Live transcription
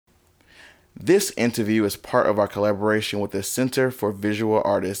This interview is part of our collaboration with the Center for Visual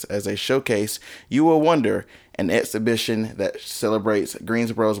Artists as a showcase You Will Wonder, an exhibition that celebrates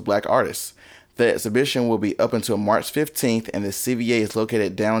Greensboro's Black artists. The exhibition will be up until March 15th, and the CVA is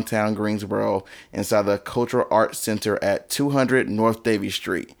located downtown Greensboro inside the Cultural Arts Center at 200 North Davie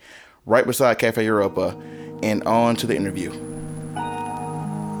Street, right beside Cafe Europa. And on to the interview.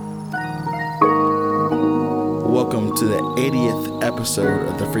 Welcome to the 80th episode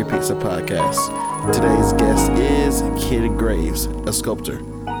of the Free Pizza Podcast. Today's guest is Kid Graves, a sculptor.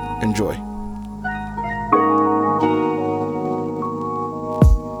 Enjoy.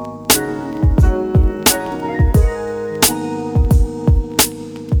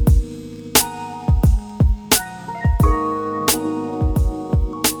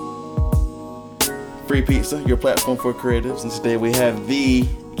 Free Pizza, your platform for creatives. And today we have the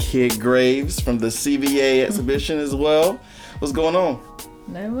Kid Graves from the CVA exhibition as well. What's going on?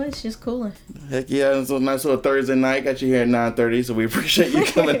 Not much, just cooling. Heck yeah, it's a nice little Thursday night. Got you here at 9:30, so we appreciate you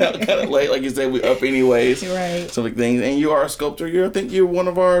coming out kind of late. Like you said, we up anyways. Right. Some things. And you are a sculptor. I think you're one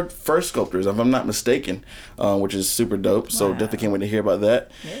of our first sculptors, if I'm not mistaken, which is super dope. So definitely can't wait to hear about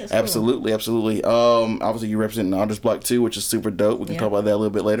that. Yeah, absolutely, cool. Absolutely. Obviously, you represent the Artist Block too, which is super dope. We can talk about that a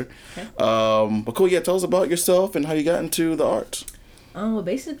little bit later. Okay. But cool, yeah, tell us about yourself and how you got into the arts. Well,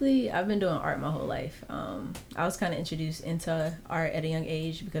 basically, I've been doing art my whole life. I was kind of introduced into art at a young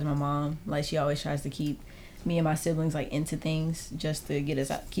age because my mom, she always tries to keep me and my siblings, into things just to get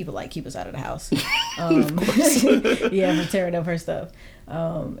us out, keep us out of the house. Yeah, for tearing up her stuff.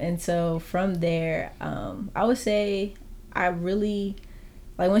 And so from there, I would say I really...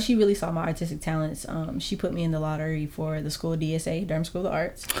 when she really saw my artistic talents, she put me in the lottery for the school DSA, Durham School of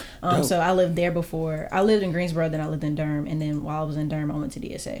Arts. So I lived there before. I lived in Greensboro, then I lived in Durham, and then while I was in Durham, I went to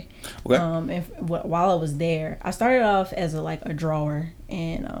DSA. Okay. And while I was there, I started off as a drawer,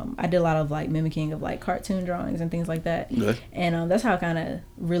 and I did a lot of mimicking of cartoon drawings and things like that. Okay. And that's how I kind of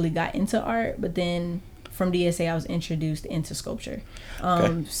really got into art. But then from DSA, I was introduced into sculpture.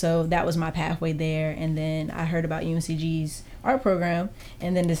 So that was my pathway there. And then I heard about UNCG's art program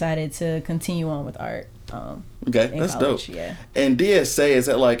and then decided to continue on with art. Okay, that's college. dope. Yeah. And DSA,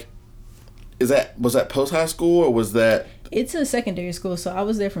 was that post high school or was that? It's a secondary school, so I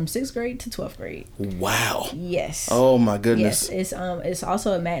was there from 6th grade to 12th grade. Wow. Yes. Oh my goodness. Yes, it's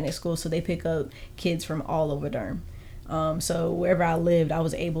also a magnet school, so they pick up kids from all over Durham. So wherever I lived, I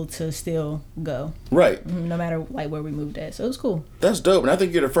was able to still go. Right. No matter where we moved at. So it was cool. That's dope. And I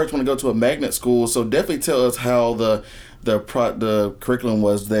think you're the first one to go to a magnet school. So definitely tell us how the curriculum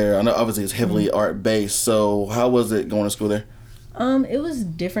was there. I know obviously it's heavily art based. So how was it going to school there? It was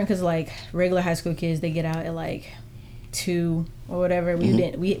different because regular high school kids, they get out at 2 or whatever.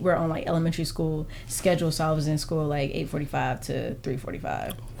 We were on elementary school schedule, so I was in school 8:45 to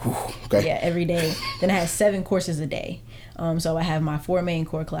 3:45. Okay. Yeah, every day. Then I had 7 courses a day. So I have my 4 main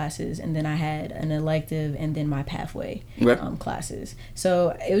core classes, and then I had an elective, and then my pathway classes.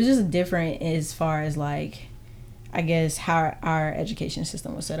 So it was just different as far as I guess how our education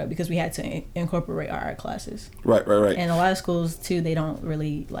system was set up because we had to incorporate our art classes. Right. And a lot of schools too, they don't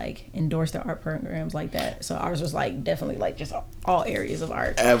really endorse their art programs like that. So ours was definitely just all areas of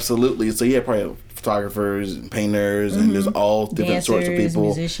art. Absolutely. So you had probably photographers and painters and there's all different dancers, sorts of people.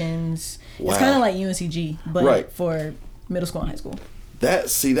 Musicians. Wow. It's kind of like UNCG, but for middle school and high school.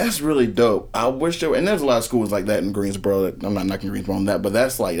 That's really dope. I wish there were, and there's a lot of schools like that in Greensboro. I'm not knocking Greensboro on that, but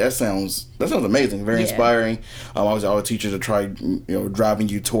that sounds amazing, very inspiring. Obviously, all the teachers are trying, driving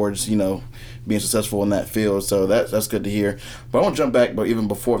you towards, being successful in that field. So that's good to hear. But I want to jump back, but even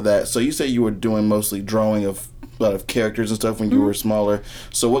before that, so you say you were doing mostly drawing of a lot of characters and stuff when you were smaller.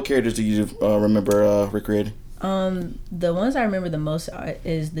 So what characters do you remember recreating? The ones I remember the most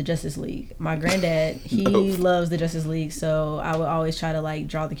is the Justice League. My granddad, he loves the Justice League, so I would always try to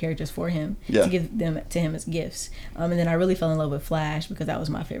draw the characters for him to give them to him as gifts. And then I really fell in love with Flash because that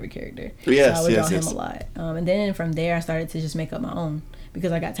was my favorite character. Yes, so I would draw him a lot. And then from there I started to just make up my own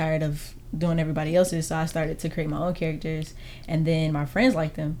because I got tired of doing everybody else's, so I started to create my own characters, and then my friends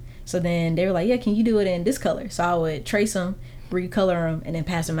liked them. So then they were like, yeah, can you do it in this color? So I would trace them, recolor them, and then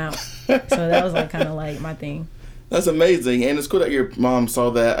pass them out. So that was kind of my thing. That's amazing, and it's cool that your mom saw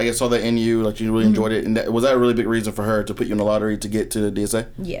that. I guess saw that in you, you really enjoyed it. And was that a really big reason for her to put you in the lottery to get to the DSA?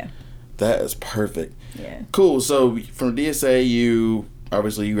 Yeah. That is perfect. Yeah. Cool. So from DSA, you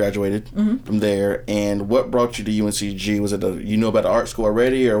graduated from there, and what brought you to UNCG? Was it you knew about the art school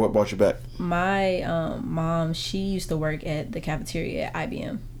already, or what brought you back? My mom, she used to work at the cafeteria at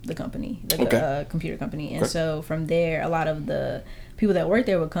IBM, the company, the computer company, and so from there, a lot of the people that worked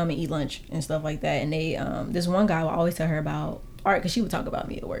there would come and eat lunch and stuff like that. And they, this one guy would always tell her about art, because she would talk about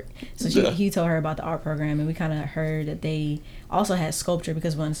me at work. So he told her about the art program, and we kind of heard that they also had sculpture,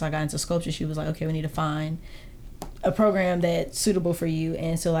 because once I got into sculpture, she was like, okay, we need to find a program that's suitable for you.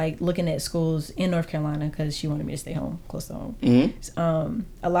 And so like looking at schools in North Carolina, because she wanted me to stay home, close to home. Mm-hmm.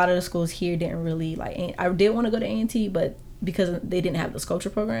 A lot of the schools here didn't really like, I did want to go to A&T, but because they didn't have the sculpture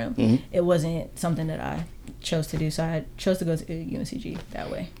program, it wasn't something that I chose to do. So I chose to go to UNCG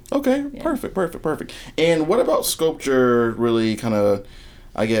that way. Okay, yeah. Perfect. And what about sculpture really kind of,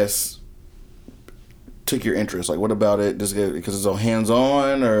 I guess, took your interest? Like, what about it? Does it because it's all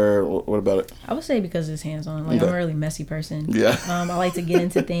hands-on, or what about it? I would say because it's hands-on. Like, I'm a really messy person. Yeah. I like to get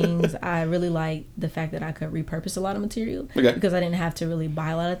into things. I really like the fact that I could repurpose a lot of material, because I didn't have to really buy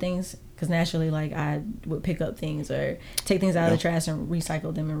a lot of things. Because naturally, like, I would pick up things or take things out of the trash and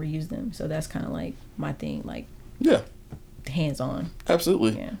recycle them and reuse them. So that's kind of like my thing, like, hands-on.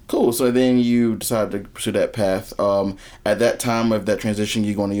 Absolutely. Yeah. Cool. So then you decided to pursue that path. At that time of that transition,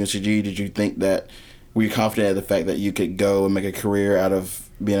 you going to UNCG, did you think that, were you confident at the fact that you could go and make a career out of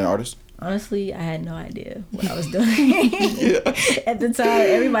being an artist? Honestly, I had no idea what I was doing. At the time,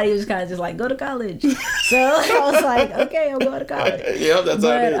 everybody was kind of just like, go to college. So I was like, okay, I'll go to college. Yeah, that's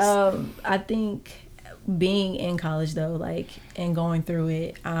how it is. I think being in college, though, like, and going through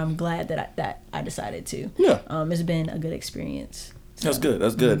it, I'm glad that I decided to. Yeah. It's been a good experience. So. That's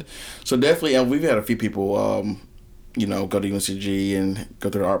good. So definitely, we've had a few people, go to UNCG and go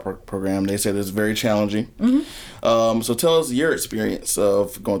through the art program. They said it's very challenging. Mm-hmm. So tell us your experience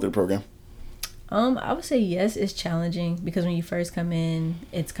of going through the program. I would say yes, it's challenging, because when you first come in,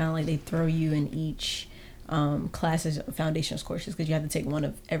 it's kind of like they throw you in each classes, foundations courses, because you have to take one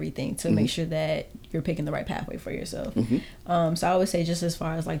of everything to make sure that you're picking the right pathway for yourself. So I would say, just as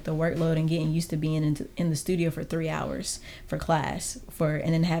far as like the workload and getting used to being in the studio for 3 hours for class,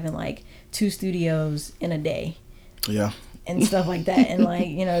 and then having like 2 studios in a day. Yeah. And stuff like that, and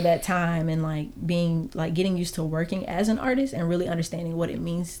like, that time, and like being like getting used to working as an artist and really understanding what it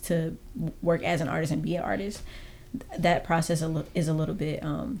means to work as an artist and be an artist. That process is a little bit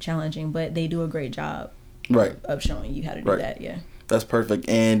challenging, but they do a great job of showing you how to do that. Yeah, that's perfect.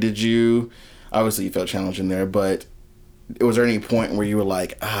 And did you, obviously you felt challenging there, but was there any point where you were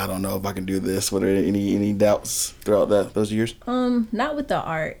like, I don't know if I can do this? Were there any doubts throughout those years? Not with the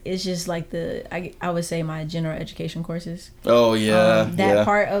art. It's just like I would say my general education courses. Oh yeah. That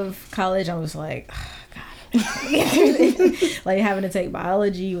part of college, I was like, oh, God. Like having to take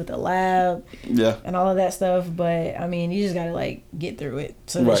biology with the lab. Yeah. And all of that stuff. But I mean, you just gotta like get through it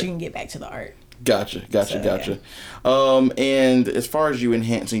so that you can get back to the art. Gotcha. Yeah. And as far as you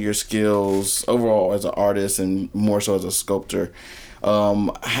enhancing your skills overall as an artist and more so as a sculptor,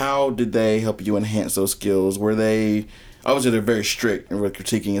 how did they help you enhance those skills? Were they, obviously they're very strict with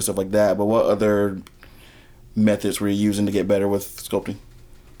critiquing and stuff like that, but what other methods were you using to get better with sculpting?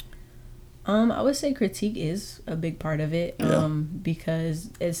 I would say critique is a big part of it,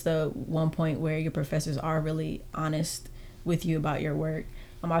 because it's the one point where your professors are really honest with you about your work.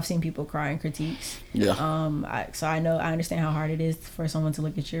 I've seen people cry in critiques. Yeah. So I understand how hard it is for someone to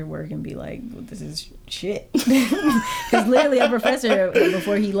look at your work and be like, well, this is shit. Because literally a professor,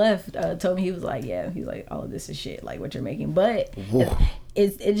 before he left, told me, he was like, all of this is shit, like what you're making. But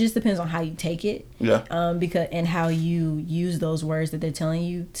it just depends on how you take it. Yeah. And how you use those words that they're telling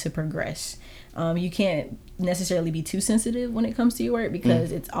you to progress. You can't necessarily be too sensitive when it comes to your work,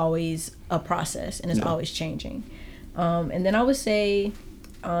 because it's always a process and it's always changing. And then I would say,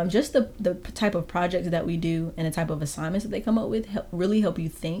 just the type of projects that we do and the type of assignments that they come up with really help you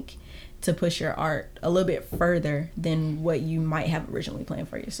think to push your art a little bit further than what you might have originally planned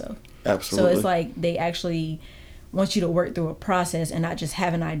for yourself. Absolutely. So it's like they actually want you to work through a process and not just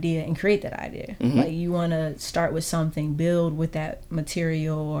have an idea and create that idea. Like you want to start with something, build with that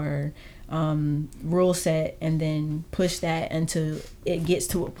material or rule set, and then push that until it gets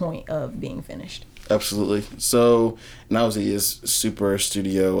to a point of being finished. Absolutely. So, and obviously is super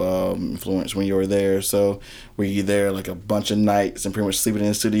studio influence when you were there. So, were you there like a bunch of nights and pretty much sleeping in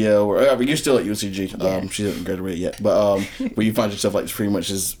the studio? Or you're still at UNCG. Yeah. She hasn't graduated yet. But where you find yourself like pretty much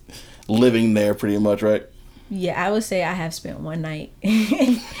just living there pretty much, right? Yeah, I would say I have spent one night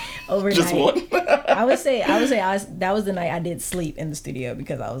overnight. Just one? I would say that was the night I did sleep in the studio,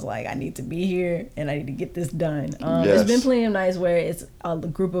 because I was like, I need to be here and I need to get this done. There's been plenty of nights where it's a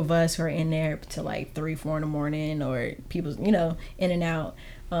group of us who are in there till like 3-4 in the morning, or people, in and out.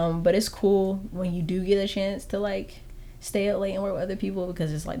 But it's cool when you do get a chance to like stay up late and work with other people,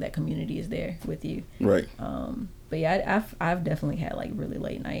 because it's like that community is there with you. Right. But yeah, I've definitely had like really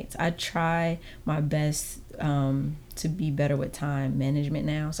late nights. I try my best to be better with time management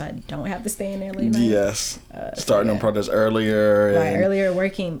now, so I don't have to stay in there late night. Yes, starting on projects earlier. Right, earlier,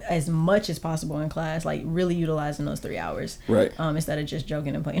 working as much as possible in class, like really utilizing those 3 hours. Right. Instead of just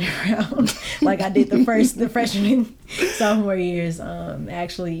joking and playing around, like I did the freshman, sophomore years.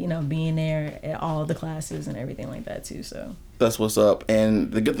 Actually, you know, being there at all the classes and everything like that too. So. That's what's up.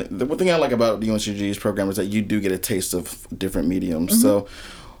 And the one thing I like about the UNCG's program is that you do get a taste of different mediums. Mm-hmm. So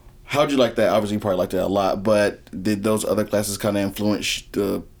how'd you like that? Obviously, you probably liked it a lot, but did those other classes kind of influence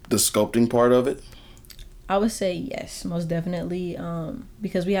the sculpting part of it? I would say yes, most definitely.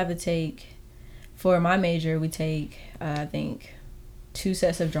 Because we have to take, for my major, we take, I think, 2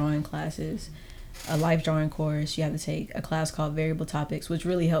 sets of drawing classes, a life drawing course. You have to take a class called Variable Topics, which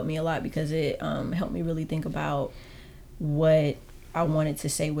really helped me a lot because it helped me really think about what I wanted to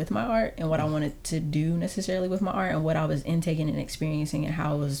say with my art and what I wanted to do necessarily with my art and what I was intaking and experiencing and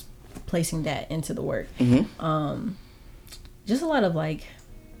how I was placing that into the work. Mm-hmm. Just a lot of like,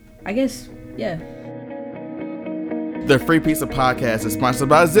 I guess, yeah. The Free Pizza Podcast is sponsored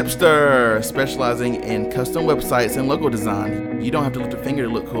by Zipster, specializing in custom websites and logo design. You don't have to lift a finger to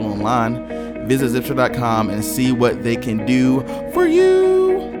look cool online. Visit Zipster.com and see what they can do for you.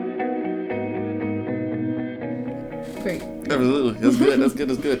 Great. Absolutely.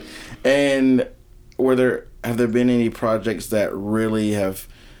 That's good. And have there been any projects that really have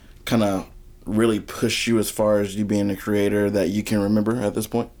kind of really pushed you as far as you being a creator that you can remember at this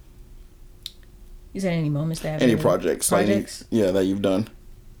point? You said any moments that any projects? That you've done.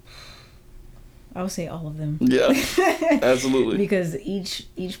 I would say all of them. Yeah, absolutely. Because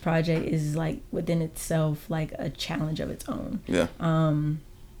each project is like within itself like a challenge of its own. Yeah.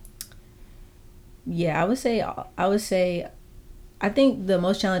 Yeah, I would say I think the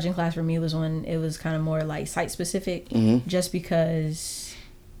most challenging class for me was when it was kind of more like site specific, mm-hmm. just because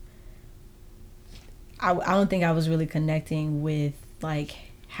I don't think I was really connecting with like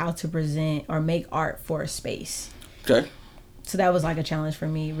how to present or make art for a space. Okay. So that was like a challenge for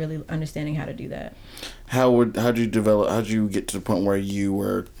me, really understanding how to do that. How'd you get to the point where you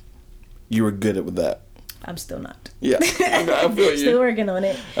were good at with that? I'm still not. Yeah, I feel you. Still working on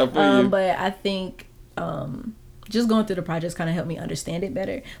it. I feel you. But I think just going through the projects kind of helped me understand it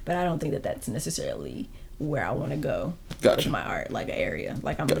better. But I don't think that that's necessarily where I want to go with my art, like an area.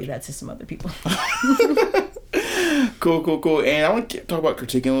 Like I'm gonna leave that to some other people. Cool. And I want to talk about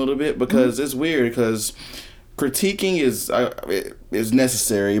critiquing a little bit because mm-hmm. it's weird because critiquing is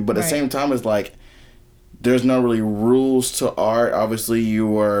necessary, but at the same time it's like there's not really rules to art. Obviously,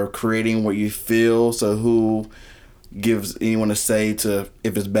 you are creating what you feel. So who gives anyone a say to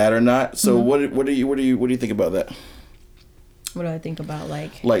if it's bad or not? So mm-hmm. what do you think about that? What do I think about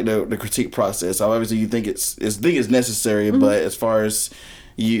like the critique process? Obviously, you think it's necessary, mm-hmm. but as far as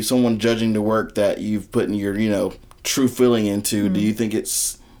someone judging the work that you've put in your true feeling into, mm-hmm. do you think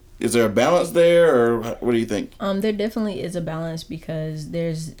is there a balance there, or what do you think? There definitely is a balance because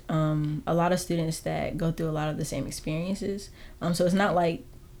there's a lot of students that go through a lot of the same experiences. So it's not like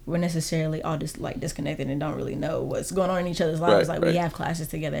we're necessarily all just like disconnected and don't really know what's going on in each other's lives. We have classes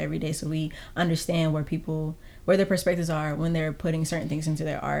together every day, so we understand where their perspectives are when they're putting certain things into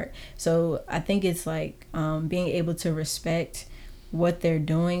their art. So I think it's like being able to respect what they're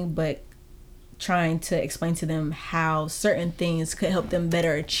doing, but trying to explain to them how certain things could help them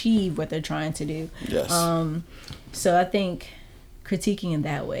better achieve what they're trying to do. Yes. So I think critiquing in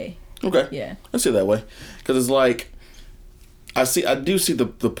that way. Okay. Yeah. I see it that way because it's like I do see the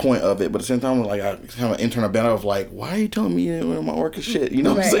point of it, but at the same time, like I kind of internal battle of like, why are you telling me my work is shit? You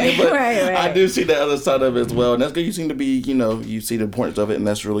know what I'm saying? But right. I do see the other side of it as well, and that's good. You seem to be, you see the importance of it, and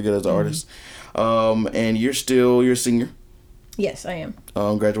that's really good as an artist. And you're a senior. Yes, I am.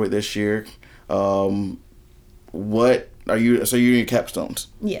 Graduate this year. What are you? So you're in your capstones.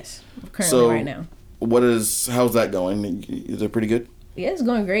 Yes, currently right now. How's that going? Is it pretty good? Yeah, it's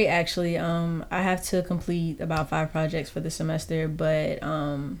going great actually. I have to complete about 5 projects for the semester, but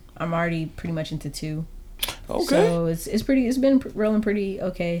I'm already pretty much into 2. Okay. So it's been rolling pretty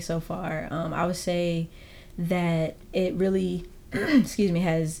okay so far. I would say that it really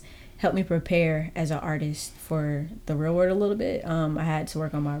has helped me prepare as an artist for the real world a little bit. I had to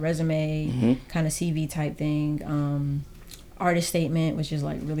work on my resume, mm-hmm. kind of CV type thing, artist statement, which is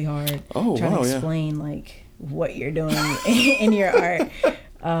like really hard. Trying to explain like what you're doing in your art.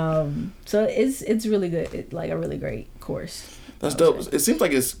 So it's really good. It's like a really great course. That's dope. It seems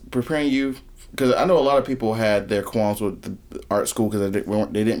like it's preparing you, because I know a lot of people had their qualms with the art school because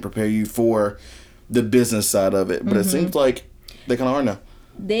they didn't prepare you for the business side of it. But mm-hmm. it seems like they kind of are now.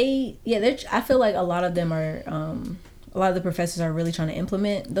 I feel like a lot of them are a lot of the professors are really trying to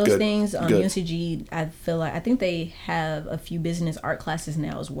implement those things. UNCG, I think they have a few business art classes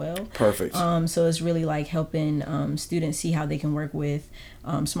now as well. Perfect. So it's really like helping students see how they can work with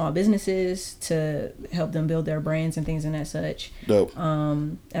small businesses to help them build their brands and things and that such. Dope.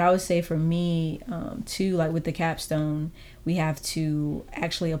 And I would say for me, too, like with the capstone, we have to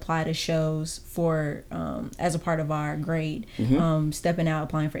actually apply to shows for as a part of our grade, stepping out,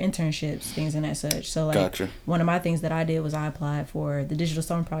 applying for internships, things and that such. So like one of my things that I did was I applied for the Digital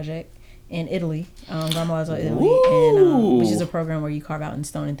Stone Project in Italy, Garmalazzo, Italy, and which is a program where you carve out in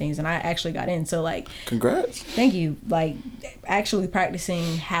stone and things. And I actually got in. So like, congrats. Thank you. Like actually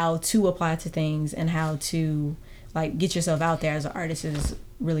practicing how to apply to things and how to like get yourself out there as an artist is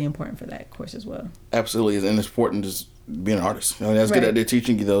really important for that course as well. Absolutely, and it's important just being an artist. I mean, that's good that they're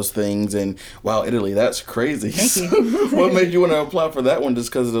teaching you those things. And wow, Italy, that's crazy. Thank you. What made you want to apply for that one?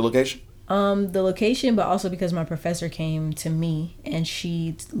 Just because of the location? The location, but also because my professor came to me and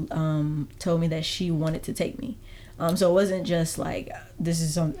she told me that she wanted to take me. So it wasn't just like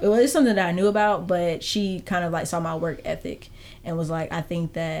it was something that I knew about, but she kind of like saw my work ethic and was like, I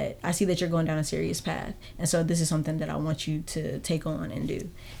see that you're going down a serious path, and so this is something that I want you to take on and do.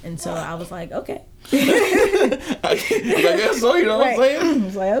 And so I was like, okay. I guess so. You know what I'm saying? I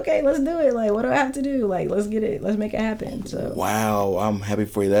was like, okay, let's do it. Like, what do I have to do? Like, let's get it. Let's make it happen. So wow, I'm happy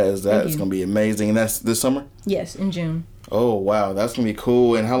for you. That's going to be amazing. And that's this summer? Yes, in June. Oh wow, that's going to be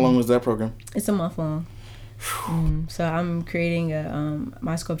cool. And how long was that program? It's a month long. So I'm creating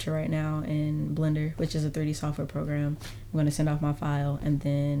my sculpture right now in Blender, which is a 3D software program. I'm going to send off my file, and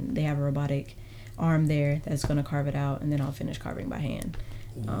then they have a robotic arm there that's going to carve it out, and then I'll finish carving by hand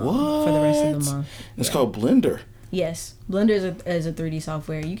for the rest of the month. It's called Blender. Yes, Blender is a 3D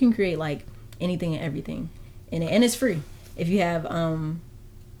software. You can create like anything and everything in it, and it's free if you have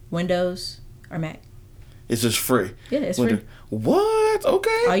Windows or Mac. It's just free. Yeah, it's free. What?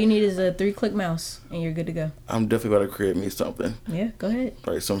 Okay. All you need is a 3-click mouse, and you're good to go. I'm definitely about to create me something. Yeah, go ahead.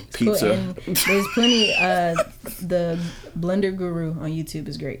 Like some pizza. Cool. And there's plenty. The Blender Guru on YouTube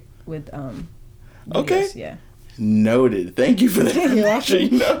is great with videos. Okay. Yeah. Noted. Thank you for that. You're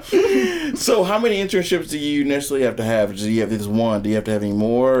welcome. So how many internships do you necessarily have to have? Do you have this one? Do you have to have any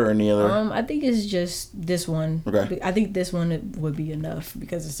more or any other? I think it's just this one. Okay. I think this one would be enough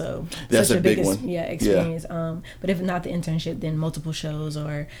because it's that's such a big one. Experience. Yeah. But if not the internship, then multiple shows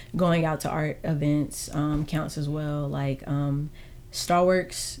or going out to art events counts as well. Like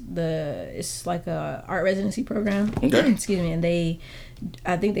Starworks, it's like a art residency program. Okay. Excuse me, and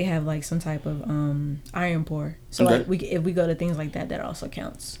I think they have like some type of iron pour. So like if we go to things like that, that also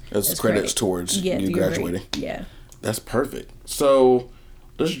counts. As credits towards you graduating. Yeah. That's perfect. So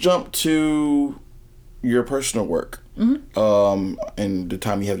let's jump to your personal work. Mm-hmm. And the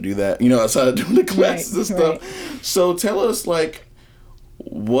time you have to do that, outside of doing the classes and stuff. Right. So tell us like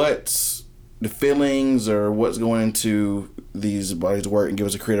what's the feelings or what's going into these bodies of work, and give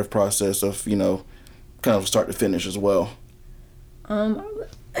us a creative process of, kind of start to finish as well. Oh,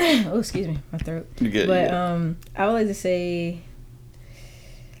 excuse me, my throat. You get it. But I would like to say,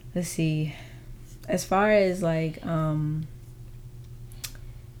 let's see, as far as like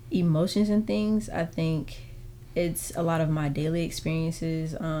emotions and things, I think it's a lot of my daily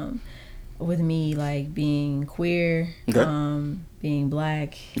experiences with me, like being queer, being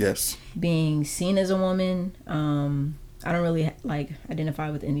black, yes, being seen as a woman. I don't really like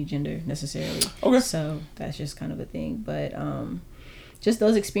identify with any gender necessarily. Okay. So that's just kind of a thing. But just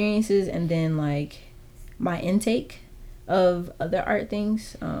those experiences, and then like my intake of other art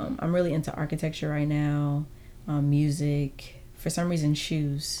things. I'm really into architecture right now, music. For some reason,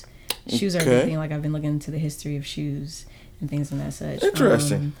 shoes. Shoes are a big thing. Like I've been looking into the history of shoes and things and that such.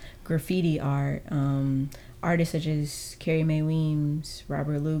 Interesting. Graffiti art. Artists such as Carrie Mae Weems,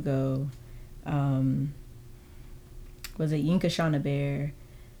 Robert Lugo. Was it Yinka Shauna Bear?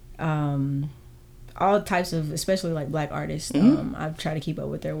 All types of, especially like black artists. Mm-hmm. I try to keep up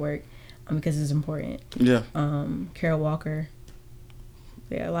with their work because it's important. Yeah. Carol Walker.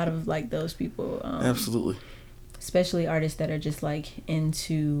 Yeah, a lot of like those people. Absolutely. Especially artists that are just like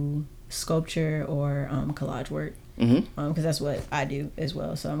into sculpture or collage work. Mm-hmm. Because that's what I do as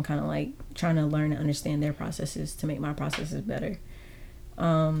well. So I'm kind of like trying to learn and understand their processes to make my processes better.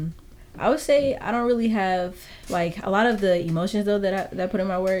 I would say I don't really have like a lot of the emotions though that I put in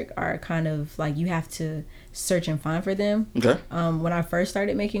my work are kind of like you have to search and find for them. Okay. When I first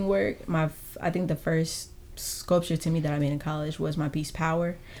started making work, I think the first sculpture to me that I made in college was my piece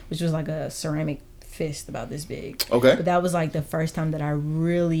Power, which was like a ceramic fist about this big. Okay. But that was like the first time that I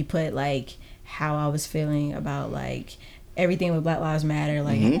really put like how I was feeling about like everything with Black Lives Matter,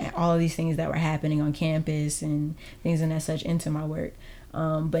 like all of these things that were happening on campus and things and that such into my work.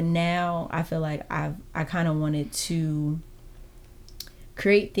 But now I feel like I kind of wanted to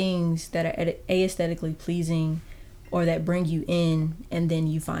create things that are aesthetically pleasing or that bring you in, and then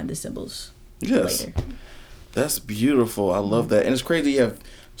you find the symbols later. That's beautiful. I love that. And it's crazy you have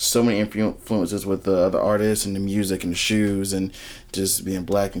so many influences with the other artists and the music and the shoes and just being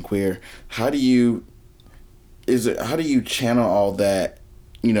Black and queer. How do you channel all that,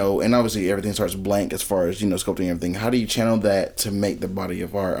 you know, and obviously everything starts blank as far as, you know, sculpting everything. How do you channel that to make the body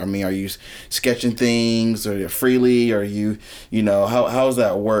of art? I mean, are you sketching things or freely, or you know, how does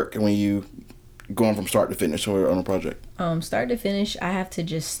that work when you going from start to finish or on a project? Start to finish, I have to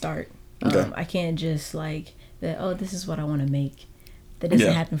just start. I can't just like this is what I want to make. That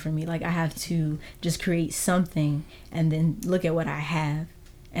doesn't happen for me. Like, I have to just create something and then look at what I have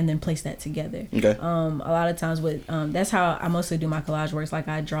and then place that together. A lot of times with that's how I mostly do my collage works. Like,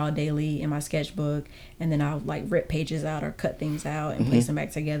 I draw daily in my sketchbook, and then I'll like rip pages out or cut things out and place them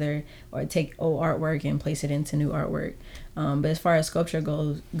back together, or take old artwork and place it into new artwork. But as far as sculpture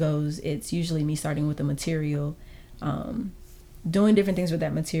goes, it's usually me starting with the material, doing different things with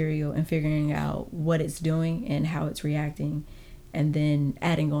that material and figuring out what it's doing and how it's reacting, and then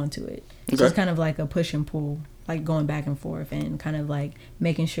adding on to it. So it's kind of like a push and pull, like going back and forth and kind of like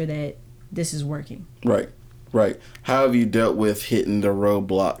making sure that this is working. Right. How have you dealt with hitting the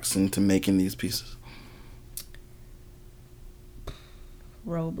roadblocks into making these pieces?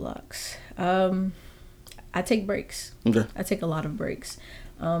 Roadblocks. I take breaks. I take a lot of breaks.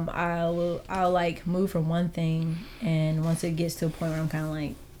 I'll like move from one thing, and once it gets to a point where I'm kind of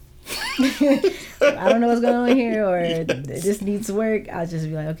like, I don't know what's going on here, or this needs work, I'll just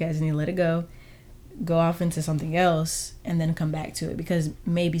be like, okay, I just need to let it go off into something else, and then come back to it, because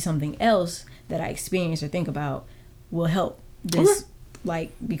maybe something else that I experience or think about will help this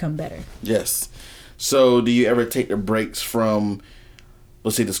like become better. Yes. So do you ever take the breaks from,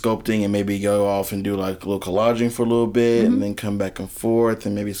 let's say, the sculpting, and maybe go off and do like a little collaging for a little bit, and then come back and forth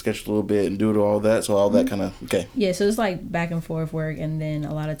and maybe sketch a little bit and do all that? So all that kind of, Yeah, so it's like back and forth work, and then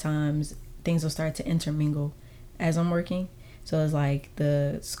a lot of times things will start to intermingle as I'm working. So it's like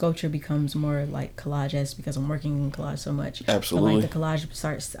the sculpture becomes more like collage-esque because I'm working in collage so much. Absolutely. So like the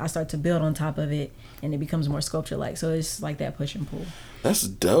collage I start to build on top of it, and it becomes more sculpture-like. So it's like that push and pull. That's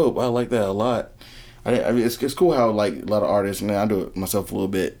dope. I like that a lot. I mean, it's cool how like a lot of artists, and I do it myself a little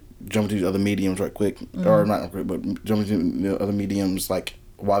bit, jump into other mediums right quick, or not quick, but jump into other mediums like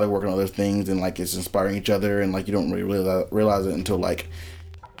while they're working on other things, and like it's inspiring each other, and like you don't really realize it until like.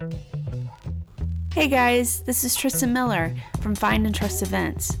 Hey guys, this is Tristan Miller from Find and Trust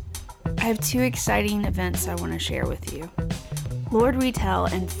Events. I have 2 exciting events I want to share with you. Lord Retail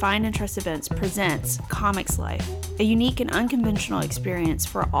and Find and Trust Events presents Comics Life, a unique and unconventional experience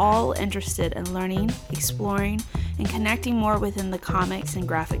for all interested in learning, exploring, and connecting more within the comics and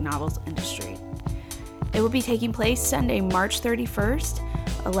graphic novels industry. It will be taking place Sunday, March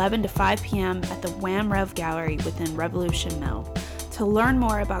 31st, 11 to 5 p.m. at the Wham Rev Gallery within Revolution Mill. To learn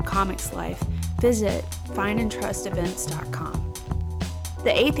more about Comics Life, visit findandtrustevents.com. The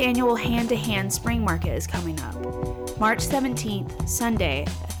 8th annual Hand to Hand Spring Market is coming up. March 17th, Sunday,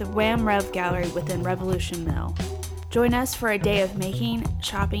 at the Wham Rev Gallery within Revolution Mill. Join us for a day of making,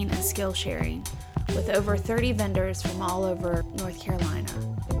 shopping, and skill sharing with over 30 vendors from all over North Carolina.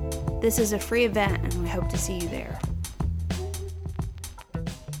 This is a free event, and we hope to see you there.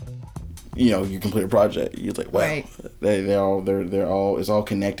 You know, you complete a project, you're like, wow, right. they're all it's all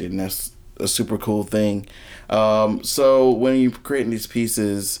connected, and that's a super cool thing. So when you're creating these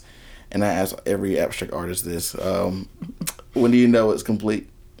pieces, and I ask every abstract artist this, when do you know it's complete?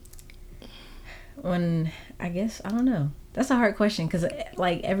 When, I guess, I don't know. That's a hard question, because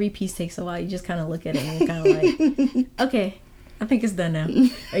like every piece takes a while. You just kind of look at it and you're kind of like, okay, I think it's done now.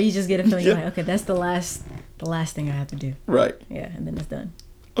 Or you just get a feeling, you're like, okay, that's the last thing I have to do. Right. Yeah, and then it's done.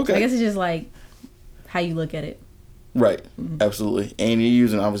 Okay. So I guess it's just like how you look at it. Right. Absolutely. And you're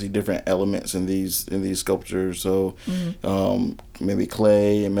using obviously different elements in these sculptures. So maybe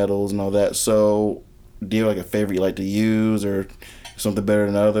clay and metals and all that. So do you have like a favorite you like to use, or something better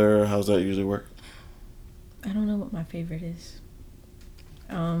than other? How's that usually work? I don't know what my favorite is.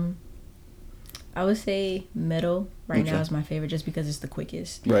 I would say metal right now is my favorite, just because it's the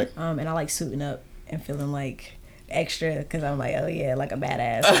quickest. Right. And I like suiting up and feeling like extra, because I'm like, oh yeah, like a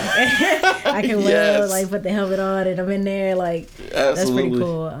badass. I can like put the helmet on and I'm in there, like Absolutely. That's pretty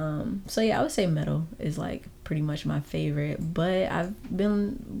cool. So yeah, I would say metal is like pretty much my favorite, but I've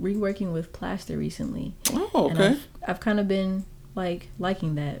been reworking with plaster recently. Oh, okay. And I've kind of been like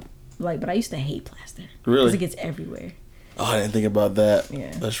liking that, like, but I used to hate plaster. Really? Because it gets everywhere. Oh, I didn't think about that.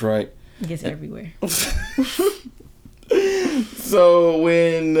 Yeah. That's right. It gets everywhere. So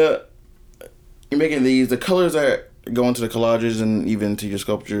when you're making these, the colors that go into the collages and even to your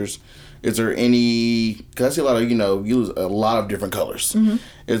sculptures, is there any, because I see a lot of, you use a lot of different colors. Mm-hmm.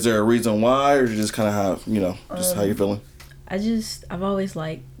 Is there a reason why, or just kind of how, just how you're feeling? I've always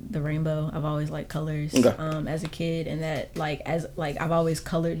liked the rainbow. I've always liked colors as a kid, and that I've always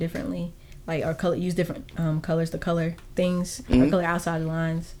colored differently, use different colors to color things, or color outside the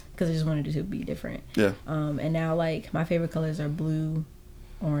lines, because I just wanted it to be different. Yeah. And now my favorite colors are blue,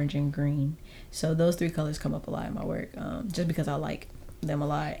 orange, and green. So those 3 colors come up a lot in my work, just because I like them a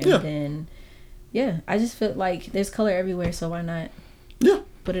lot. And then I just feel like there's color everywhere, so why not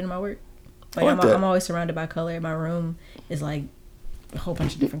put it in my work? I'm always surrounded by color. My room is a whole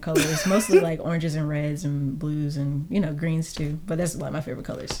bunch of different colors, mostly oranges and reds and blues and greens too, but that's my favorite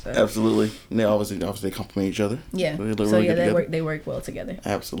colors. So. Absolutely. And they obviously complement each other. Yeah. So they work well together.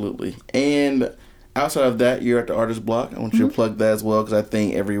 Absolutely. And outside of that, you're at the Artist Block. I want you to plug that as well, because I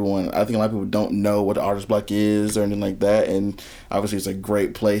think a lot of people don't know what the Artist Block is or anything like that, and obviously it's a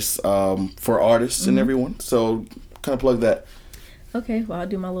great place for artists and everyone. So kind of plug that. Okay, well, I'll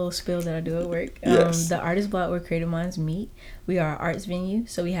do my little spiel that I do at work. Yes. The Artist Block, where creative minds meet. We are an arts venue,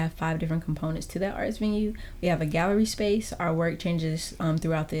 so we have 5 different components to that arts venue. We have a gallery space. Our work changes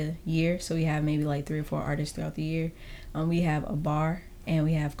throughout the year, so we have maybe 3 or 4 artists throughout the year. We have a bar, and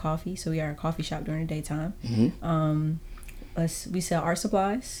we have coffee, so we are a coffee shop during the daytime. We sell art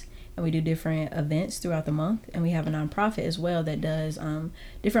supplies, and we do different events throughout the month, and we have a nonprofit as well that does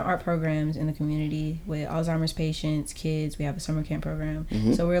different art programs in the community with Alzheimer's patients, kids. We have a summer camp program,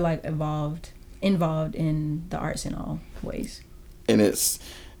 so we're involved in the arts in all ways. And it's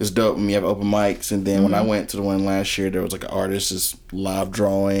dope when you have open mics, and then when I went to the one last year, there was an artist live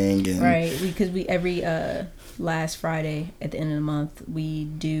drawing, and right, because we every last Friday at the end of the month we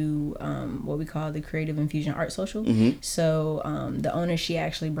do what we call the Creative Infusion Art Social. So the owner, she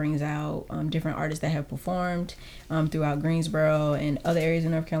actually brings out different artists that have performed throughout Greensboro and other areas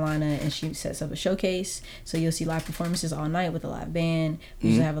in North Carolina, and she sets up a showcase, so you'll see live performances all night with a live band. We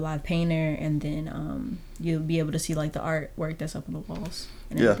usually have a live painter, and then you'll be able to see the artwork that's up on the walls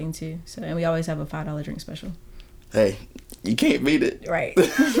and everything too. So, and we always have a $5 drink special. Hey, you can't beat it. Right.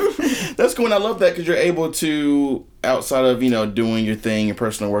 That's cool, and I love that, because you're able to, outside of, doing your thing, your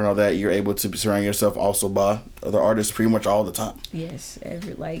personal work and all that, you're able to surround yourself also by other artists pretty much all the time. Yes,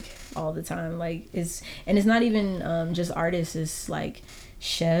 all the time. It's not even just artists, it's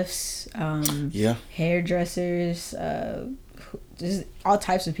chefs, hairdressers, just all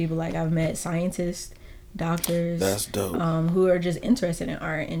types of people. I've met scientists, doctors. That's dope. Who are just interested in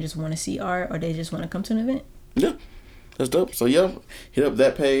art and just want to see art, or they just want to come to an event. Yeah, that's dope. So hit up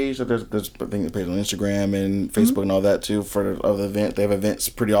that page. There's I think the page on Instagram and Facebook and all that too for the other event. They have events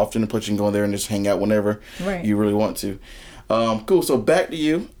pretty often, but you can go in there and just hang out whenever you really want to. Cool. So back to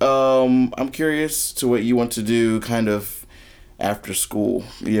you. I'm curious to what you want to do kind of after school.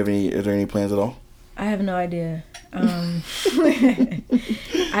 Are there any plans at all? I have no idea.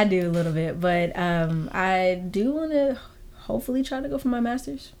 I do a little bit, but I do want to hopefully try to go for my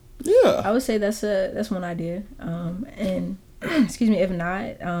master's. Yeah, I would say that's one idea. And excuse me, if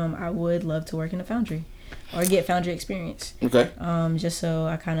not, I would love to work in a foundry or get foundry experience. Okay. Just so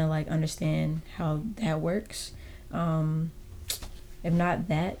I kind of understand how that works. If not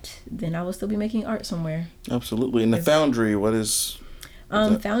that, then I will still be making art somewhere. Absolutely. And the foundry, what is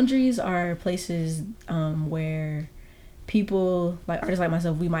foundries are places where people, artists like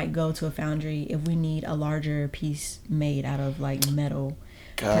myself, we might go to a foundry if we need a larger piece made out of metal.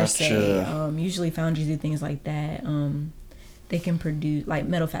 Gotcha. Per se. Usually foundries do things like that. They can produce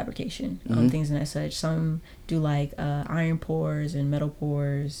metal fabrication, things and that such. Some do iron pours and metal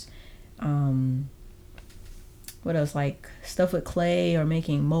pours. What else? Stuff with clay or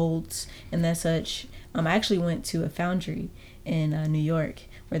making molds and that such. I actually went to a foundry in New York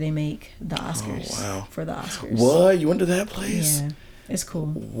where they make the Oscars. Oh, wow. For the Oscars. What? You went to that place? Yeah. It's cool.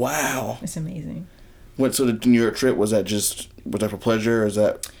 Wow. It's amazing. So the New York trip, was that for pleasure, or is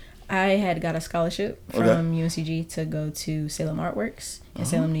that? I had got a scholarship from UNCG to go to Salem Artworks in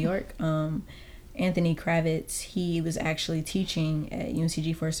Salem, New York. Anthony Kravitz, he was actually teaching at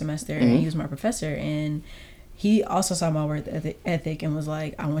UNCG for a semester, and he was my professor, and he also saw my work ethic and was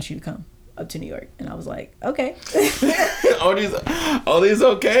like, I want you to come. up to New York. And I was like, okay. all these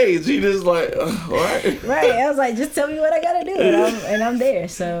okays. She just like, all right. Right. I was like, just tell me what I gotta do, and I'm there.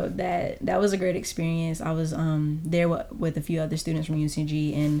 So that was a great experience. I was there with a few other students from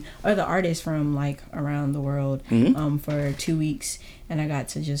UNCG and other artists from like around the world for 2 weeks, and I got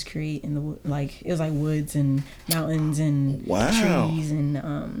to just create in the like, it was like woods and mountains and trees,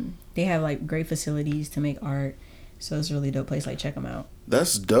 and they have like great facilities to make art. So it's a really dope place. Like, check them out.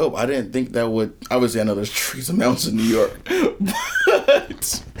 That's dope. I didn't think that would... Obviously, I know there's trees and mountains in New York.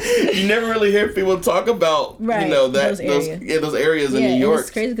 But you never really hear people talk about, right, you know, those areas, those areas in New York.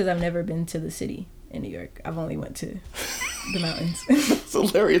 It's crazy because I've never been to the city in New York. I've only went to the mountains. That's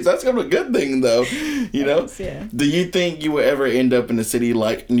hilarious. That's kind of a good thing, though. You know? Yeah. Do you think you would ever end up in a city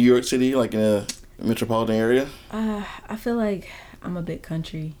like New York City, like in a metropolitan area? I feel like I'm a bit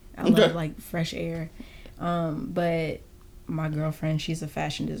country. I love, like, fresh air. But my girlfriend, she's a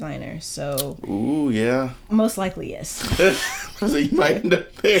fashion designer, so... Ooh, yeah. Most likely, yes. So you might end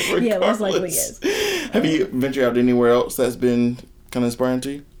up there regardless. Yeah, most likely, yes. Have you ventured out anywhere else that's been kind of inspiring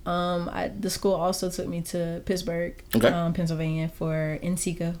to you? The school also took me to Pittsburgh, Pennsylvania for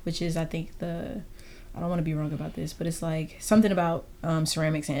NCECA, which is, I think, I don't want to be wrong about this, but it's like something about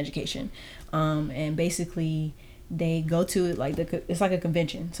ceramics and education. And basically... they go to like it's like a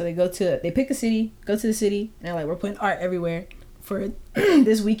convention. So they pick a city, go to the city, and they're like, we're putting art everywhere for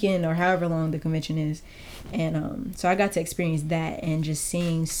this weekend or however long the convention is. And so I got to experience that and just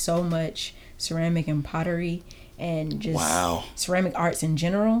seeing so much ceramic and pottery and just ceramic arts in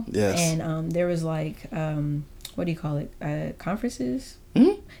general. Yes. And there was like what do you call it? Conferences?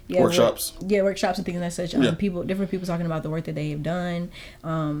 Mm-hmm. Yeah, workshops. Workshops and things like such. Different people talking about the work that they have done.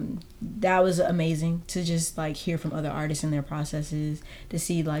 That was amazing to just like hear from other artists and their processes, to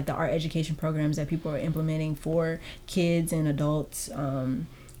see like the art education programs that people are implementing for kids and adults, and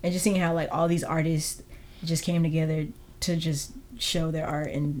just seeing how like all these artists just came together to just show their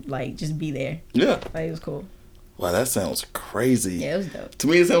art and like just be there. Yeah, like it was cool. Wow, that sounds crazy. Yeah, it was dope. To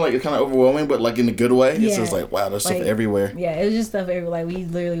me, it sounded like it's kind of overwhelming, but like in a good way. It's just like, wow, there's like, stuff everywhere. Yeah, it was just stuff everywhere. Like, we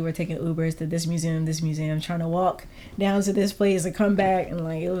literally were taking Ubers to this museum, trying to walk down to this place and come back, and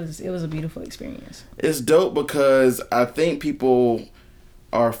like it was a beautiful experience. It's dope because I think people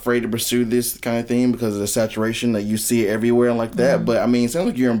are afraid to pursue this kind of thing because of the saturation that you see it everywhere and like that. Mm-hmm. But I mean, it sounds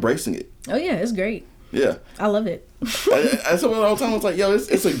like you're embracing it. Oh yeah, it's great. Yeah, I love it. I said all the time, it's like, yo,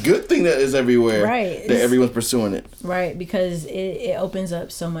 it's a good thing that is everywhere. Right. That everyone's pursuing it. Right, because it opens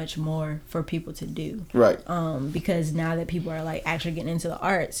up so much more for people to do. Right. Because now that people are like actually getting into the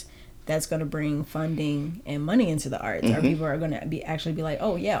arts, that's going to bring funding and money into the arts. Mm-hmm. Or people are going to be like,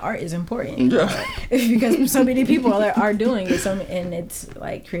 oh yeah, art is important. Yeah. Because so many people are doing it, and it's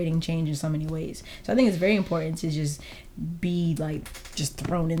like creating change in so many ways. So I think it's very important to just be like just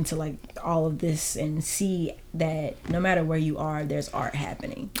thrown into like all of this and see that no matter where you are, there's art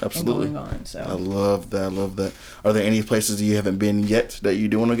happening. Absolutely. And going on. So I love that. Are there any places you haven't been yet that you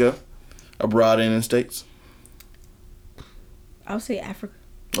do want to go abroad in the States? I would say Africa.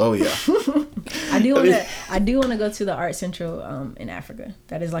 Oh yeah. I do want to go to the Art Central in Africa.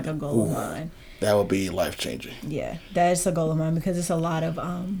 That is like a goal of mine. That would be life changing. Yeah, that is a goal of mine because it's a lot of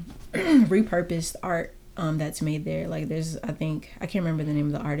repurposed art that's made there. Like there's, I can't remember the name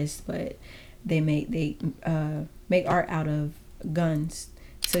of the artist, but they make art out of guns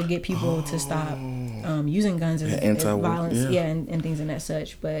to get people to stop using guns as violence, and things and that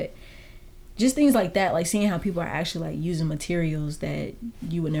such. But just things like that, like seeing how people are actually like using materials that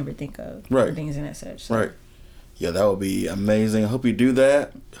you would never think of, right? And things and that such. So. Right. Yeah, that would be amazing. I hope you do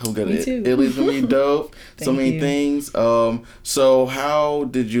that. Hope Me too. Italy's gonna be dope. So many things. So how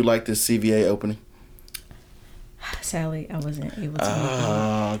did you like the CVA opening? Sadly, I wasn't able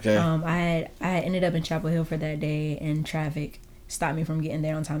to. Okay. I had ended up in Chapel Hill for that day, and traffic stopped me from getting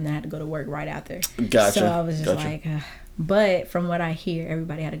there on time. And I had to go to work right after. Gotcha. So I was just like. But from what I hear,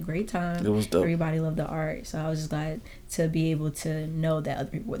 everybody had a great time. It was dope. Everybody loved the art. So I was just glad to be able to know that other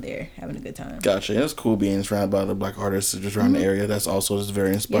people were there having a good time. Gotcha. And it's cool being surrounded by the Black artists just around the area. That's also just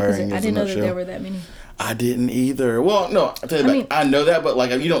very inspiring. Yeah, I didn't know that there were that many. I didn't either. Well, no, I know that, but like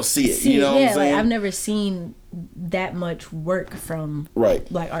you don't see it. You know what I'm saying? Like I've never seen that much work from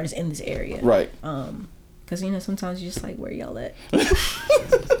Black artists in this area. Right. Because sometimes you're just like, where y'all at?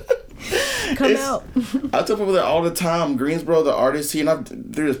 Come out. I tell people that all the time. Greensboro, the artist scene,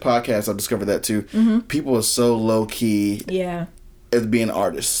 through this podcast, I've discovered that too. Mm-hmm. People are so low key. Yeah. as being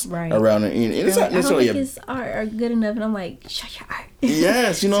artists right around it. And it's not necessarily I don't think it's art or good enough, and I'm like, show your art.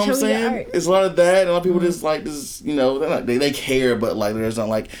 Yes, you know what I'm saying? It's a lot of that, and a lot of people just like this, you know, they're not, they care, but like there's not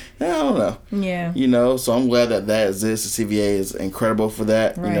like, I don't know. Yeah. You know, so I'm glad that exists. The CVA is incredible for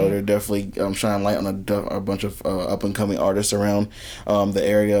that. Right. You know, they're definitely shining light on a bunch of up and coming artists around the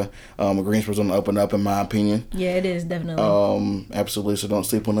area. Greensboro's going to open up, in my opinion. Yeah, it is definitely. Absolutely. So don't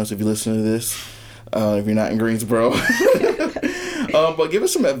sleep on us if you listen to this. If you're not in Greensboro. But give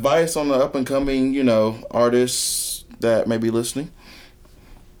us some advice on the up and coming, you know, artists that may be listening.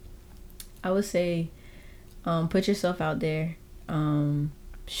 I would say, put yourself out there.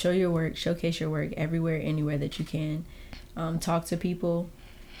 Show your work, showcase your work everywhere, anywhere that you can. Talk to people,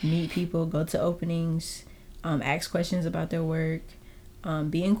 meet people, go to openings, ask questions about their work,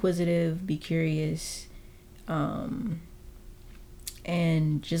 be inquisitive, be curious, and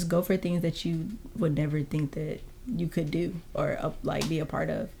just go for things that you would never think that you could do or like be a part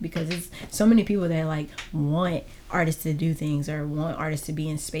of, because it's so many people that like want artists to do things or want artists to be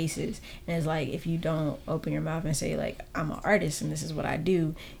in spaces, and it's like if you don't open your mouth and say like I'm an artist and this is what I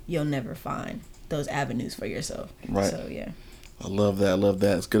do, you'll never find those avenues for yourself. Right. So yeah, I love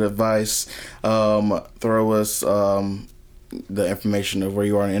that. It's good advice. Throw us the information of where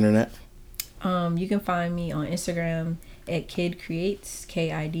you are on the internet. You can find me on Instagram at Kidd Creates,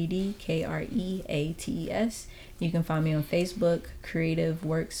 KIDD KREATES. You can find me on Facebook, Creative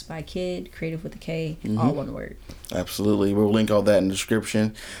Works by Kidd, Creative with a K, all one word. Absolutely. We'll link all that in the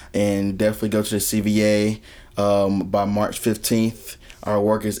description, and definitely go to the CVA by March 15th. Our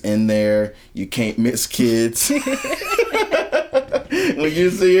work is in there. You can't miss kids. When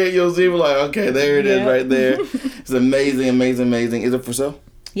you see it, you'll see it like, okay, there it is right there. It's amazing. Is it for sale?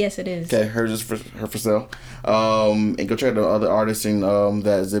 Yes, it is. Okay, her for sale. And go check out the other artists in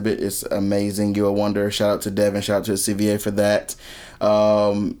that exhibit. It's amazing. You'll wonder. Shout out to Devin. Shout out to the CVA for that.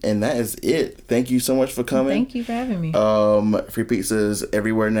 And that is it. Thank you so much for coming. Thank you for having me. Free Pizza is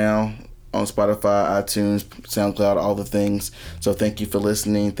everywhere now. On Spotify, iTunes, SoundCloud, all the things. So thank you for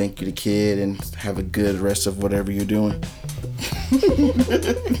listening. Thank you to Kidd, and have a good rest of whatever you're doing.